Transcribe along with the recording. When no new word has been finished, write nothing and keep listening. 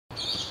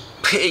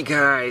Hey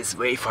guys,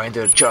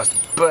 Wayfinder just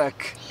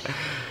back.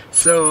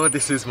 So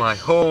this is my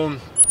home.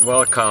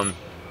 Welcome.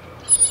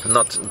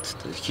 Not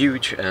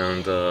huge,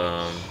 and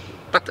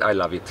but I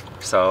love it.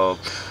 So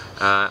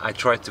I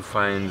try to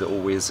find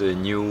always a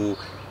new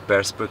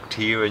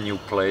perspective, a new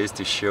place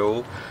to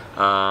show,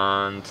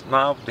 and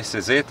now this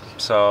is it.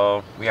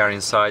 So we are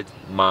inside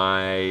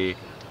my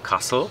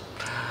castle,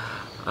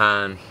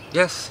 and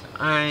yes,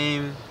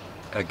 I'm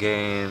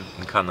again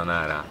in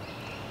Kununurra.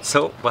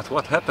 So, but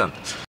what happened?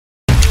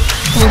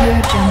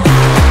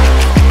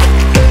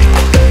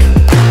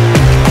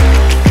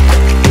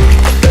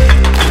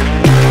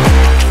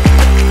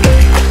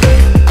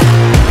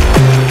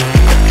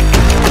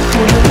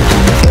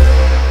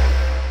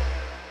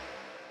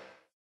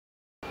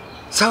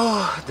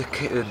 So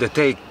the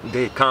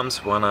day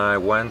comes when I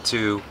went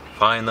to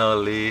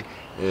finally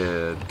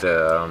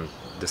the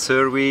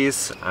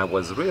service. I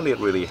was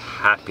really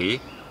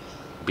happy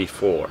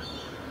before,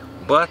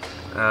 but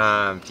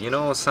you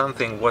know,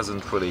 something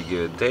wasn't really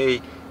good.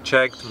 They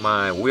checked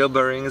my wheel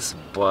bearings,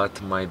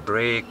 but my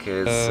brake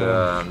is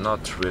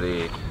not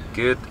really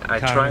good. I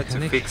tried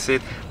to fix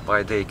it,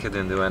 but they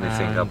couldn't do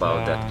anything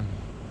about that.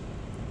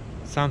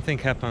 Something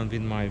happened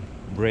with my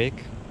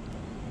brake.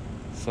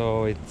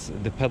 So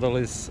the pedal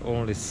is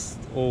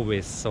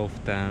always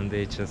soft, and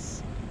they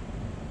just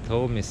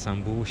told me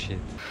some bullshit.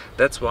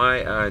 That's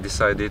why I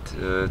decided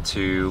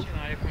to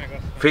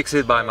fix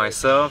it by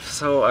myself.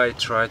 So I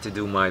tried to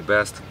do my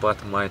best,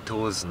 but my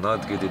tool's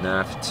not good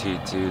enough to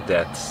do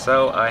that.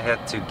 So I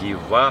had to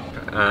give up,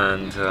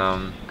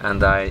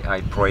 and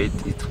I prayed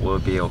it will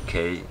be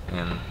okay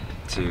in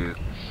 2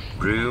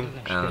 room,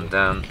 and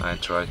then I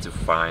tried to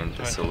find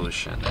the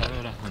solution.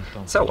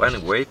 So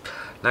anyway,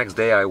 next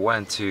day I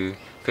went to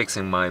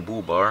fixing my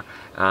bullbar,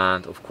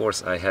 and of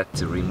course I had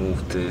to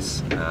remove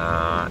this,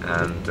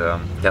 and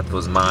that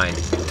was my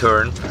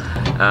turn.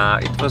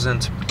 It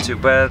wasn't too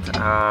bad.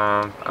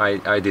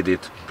 I did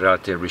it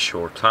relatively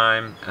short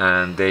time,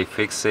 and they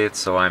fixed it,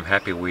 so I'm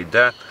happy with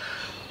that.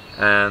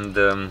 And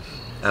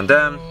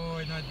then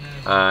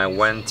I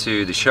went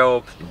to the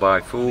shop,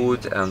 buy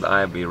food, and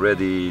I'll be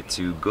ready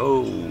to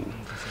go.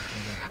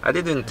 I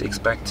didn't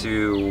expect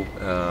to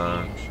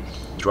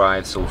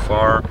drive so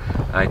far.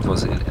 It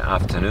was in the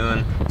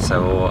afternoon,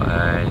 so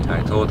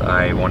I thought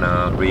I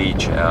wanna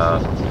reach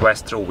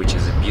Questro, which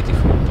is a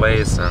beautiful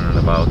place and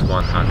about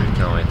 100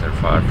 km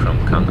far from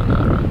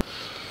Kununurra.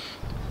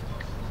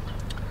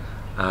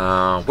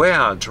 Where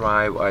I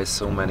drive, I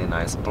saw many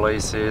nice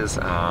places,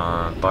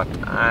 but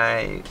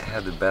I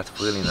had a bad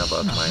feeling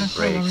about my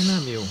brakes.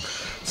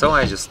 So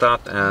I just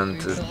stopped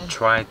and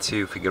tried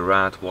to figure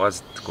out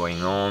what's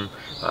going on.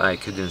 I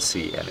couldn't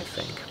see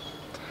anything.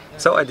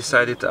 So I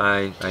decided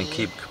I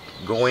keep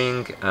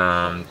going.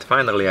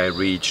 Finally I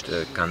reached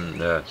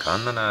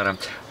Kununurra.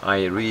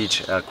 I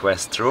reached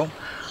Questro,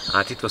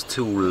 and it was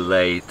too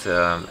late,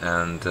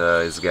 and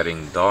it's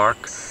getting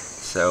dark.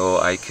 So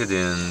I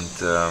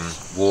couldn't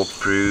walk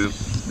through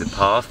the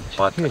path,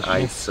 but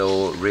I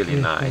saw really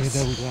nice.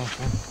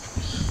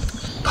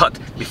 But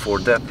before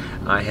that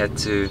I had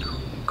to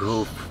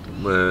go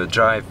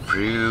drive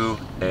through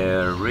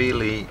a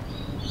really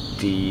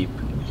deep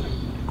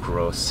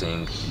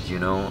crossing, you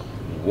know,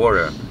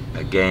 water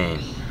again.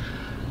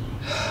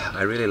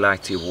 I really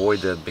like to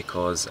avoid that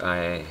because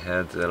I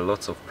had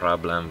lots of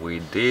problem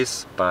with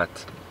this,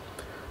 but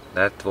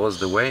that was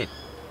the way.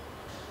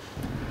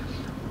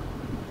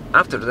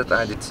 After that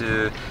I did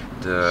to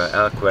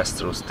the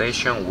Questro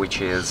station,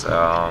 which is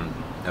a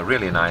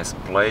really nice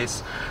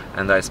place,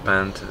 and I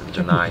spent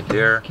the night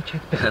there,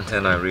 and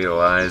then I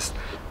realized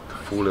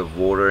full of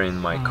water in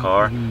my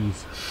car.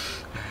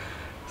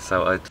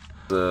 So it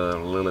a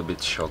little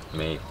bit shocked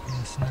me.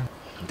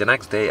 The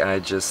next day I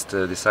just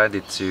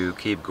decided to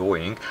keep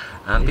going,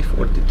 and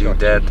before to do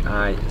that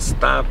I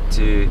stopped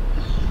to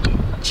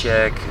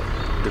check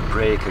the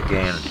brake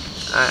again,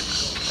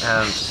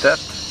 and that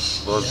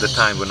was the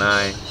time when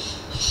I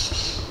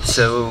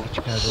saw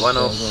one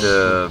of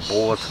the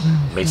bolts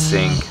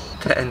missing.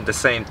 At the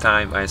same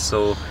time I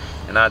saw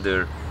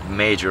another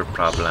major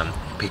problem,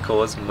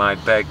 because my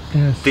back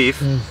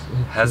diff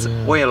has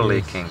oil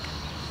leaking.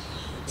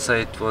 So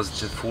it was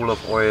just full of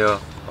oil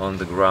on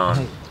the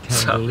ground.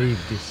 So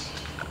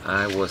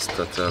I was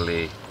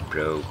totally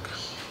broke.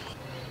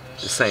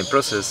 The same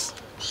process,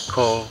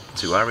 call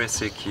to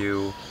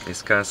RSCQ,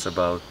 discuss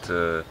about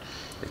the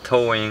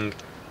towing,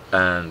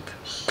 and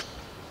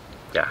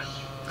yeah,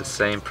 the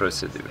same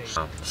procedure.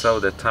 So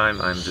that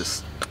time I'm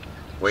just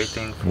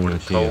waiting for the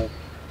tow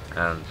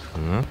and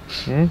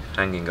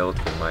hanging out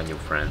with my new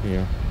friend.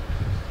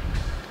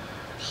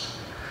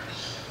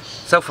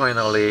 So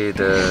finally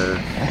the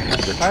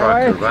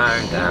truck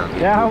arrived,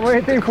 and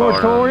we put the car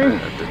on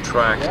the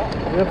truck.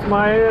 That's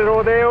my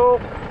rodeo.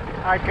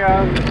 I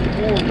can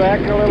move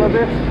back a little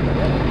bit.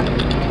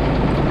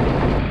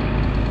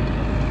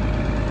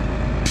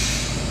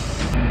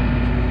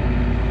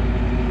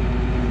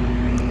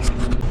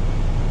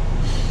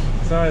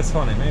 So it's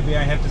funny, maybe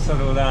I have to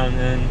settle down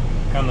in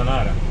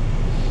Kununurra.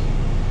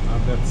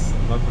 That's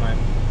not my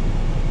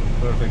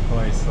perfect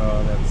place,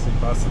 so that's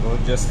impossible.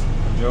 Just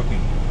I'm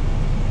joking.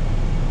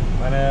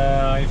 But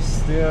I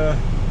still,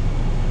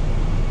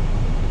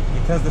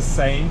 it has the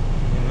same.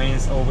 It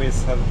means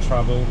always have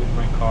trouble with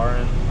my car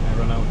and I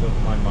run out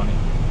of my money.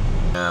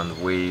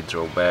 And we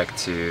drove back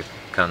to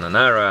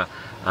Kununurra.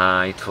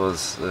 It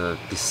was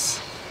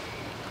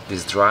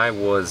this drive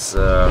was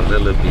a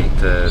little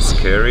bit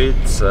scary,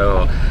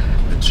 so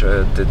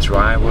the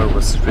driver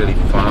was really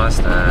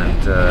fast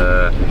and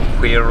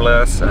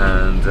fearless,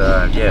 and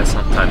yeah,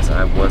 sometimes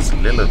I was a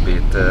little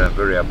bit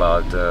worried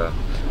about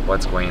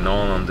what's going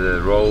on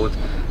the road,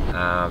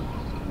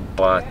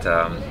 but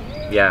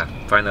yeah,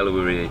 finally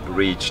we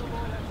reached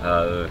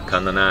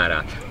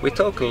Kununurra. We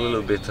talked a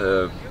little bit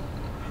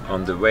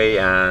on the way,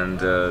 and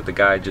the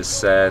guy just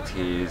said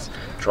he's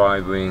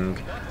driving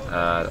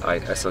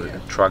as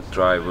a truck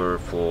driver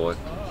for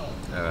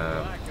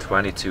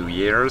 22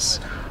 years,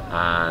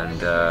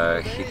 and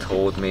he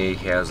told me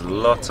he has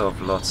lots of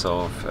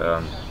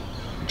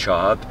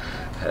job,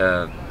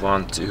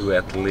 1-2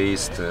 at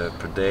least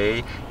per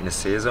day in a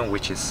season,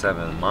 which is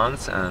 7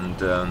 months,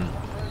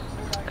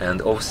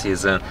 and off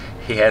season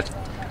he had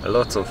a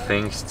lot of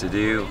things to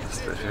do,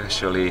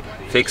 especially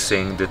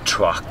fixing the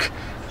truck.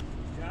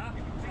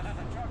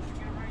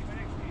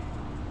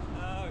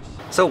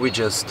 So we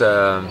just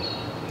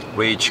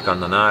reached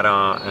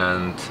Kununurra,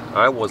 and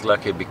I was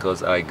lucky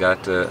because I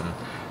got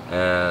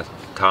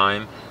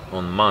time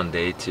on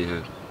Monday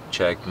to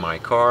check my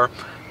car.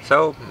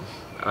 So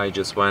I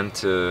just went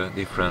to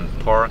different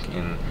park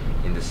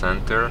in the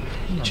center,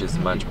 which is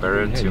much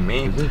better to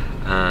me,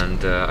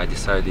 and I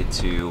decided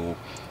to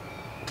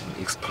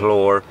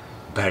explore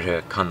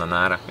better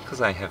Kununurra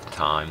because I have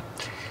time.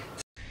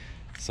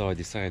 So I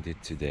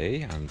decided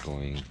today I'm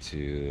going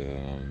to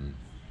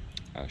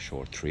a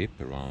short trip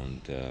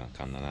around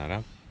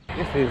Kununurra.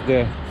 This is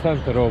the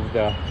center of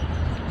the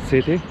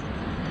city.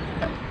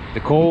 The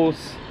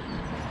coast,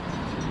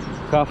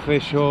 cafe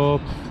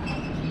shops,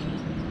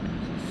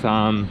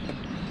 some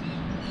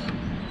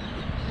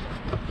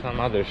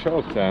other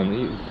shops,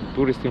 and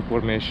tourist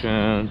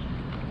information,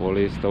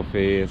 police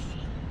office.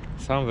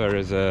 Somewhere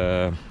is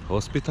a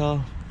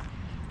hospital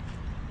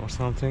or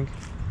something.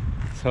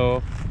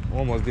 So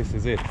almost this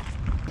is it.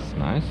 It's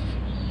nice.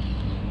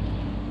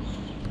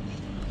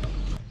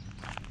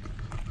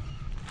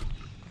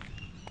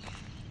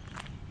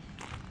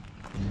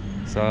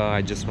 So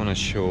I just want to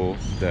show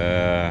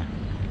the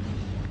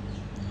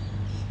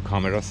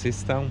camera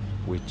system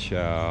which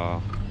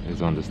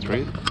is on the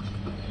street.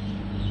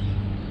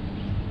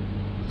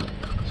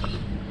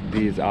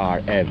 These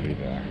are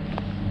everywhere,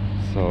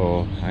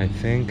 so I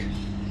think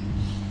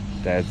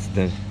that's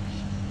the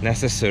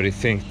necessary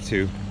thing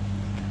to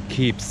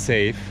keep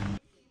safe.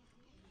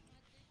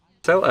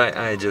 So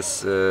I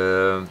just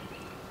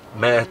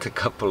met a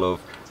couple of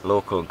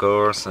local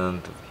girls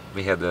and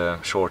we had a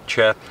short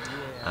chat.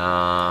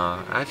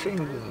 I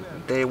think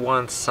they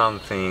want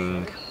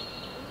something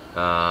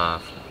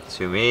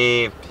to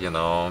me, you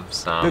know,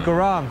 some Look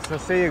around, so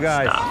see you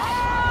guys.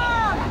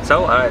 Stuff.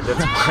 So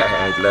that's why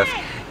I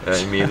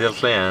left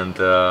immediately and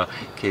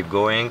keep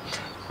going.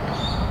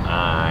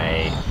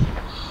 I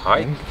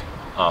hiked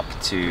up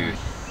to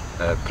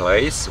a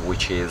place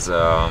which is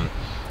a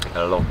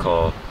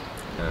local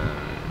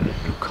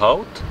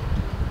lookout.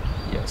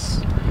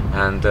 Yes,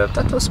 and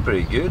that was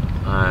pretty good.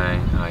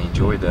 I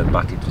enjoyed that,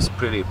 but it was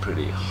pretty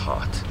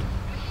hot.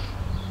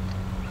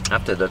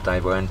 After that I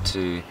went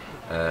to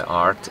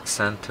art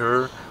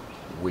center,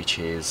 which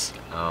is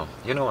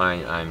you know,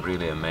 I'm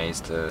really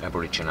amazed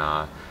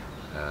Aboriginal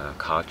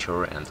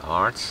culture and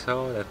art,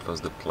 so that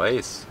was the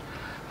place.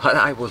 But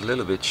I was a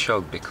little bit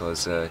shocked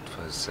because it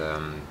was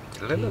a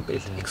little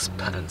bit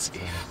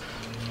expensive.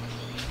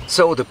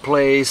 So the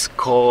place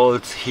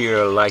called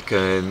here like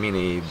a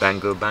mini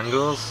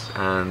Bangles,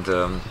 and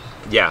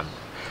yeah,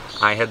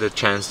 I had a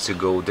chance to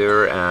go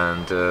there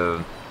and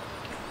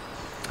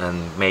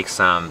make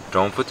some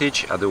drone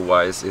footage.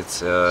 Otherwise,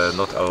 it's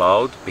not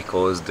allowed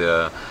because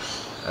the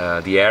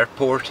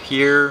airport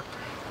here.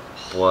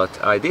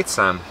 But I did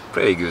some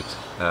pretty good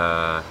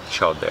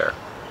shot there.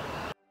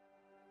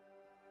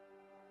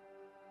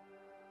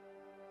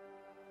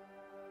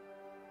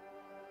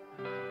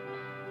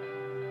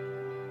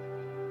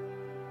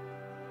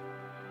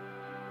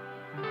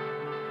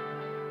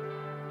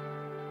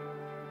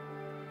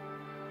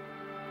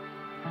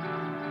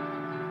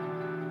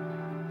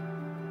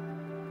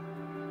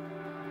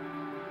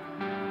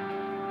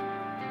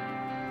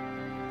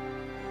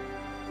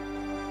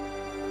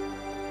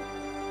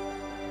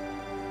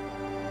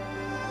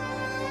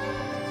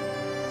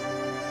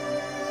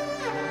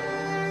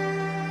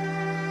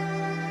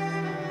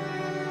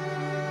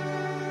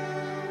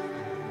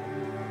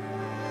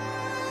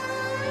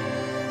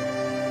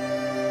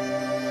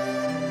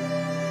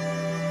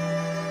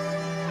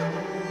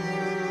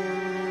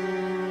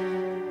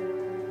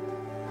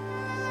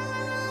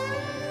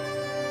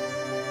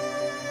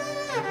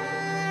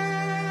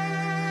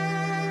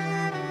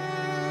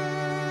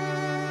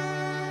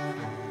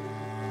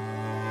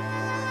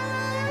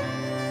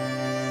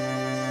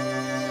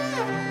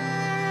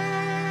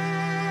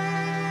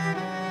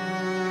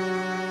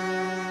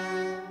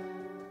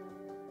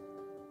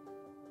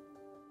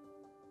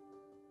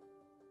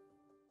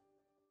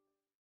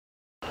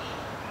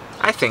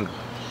 I think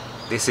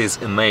this is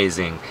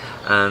amazing,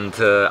 and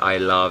I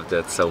loved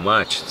it so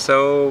much.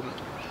 So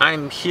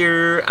I'm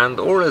here and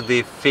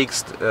already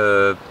fixed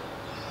the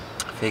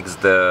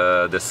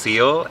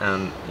seal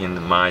and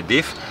in my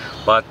diff,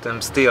 but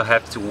I'm still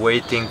have to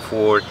waiting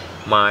for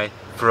my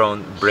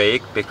front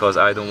brake because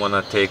I don't want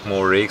to take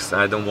more risks.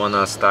 I don't want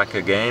to stuck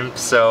again.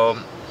 So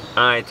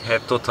I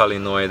have totally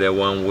no idea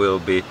when will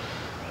be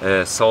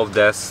solve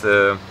this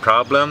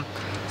problem.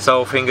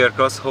 So finger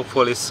crossed,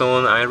 hopefully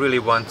soon. I really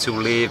want to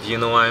leave, you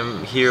know,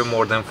 I'm here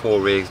more than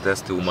 4 weeks,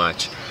 that's too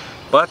much.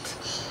 But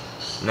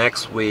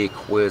next week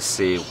we'll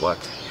see what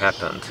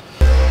happened.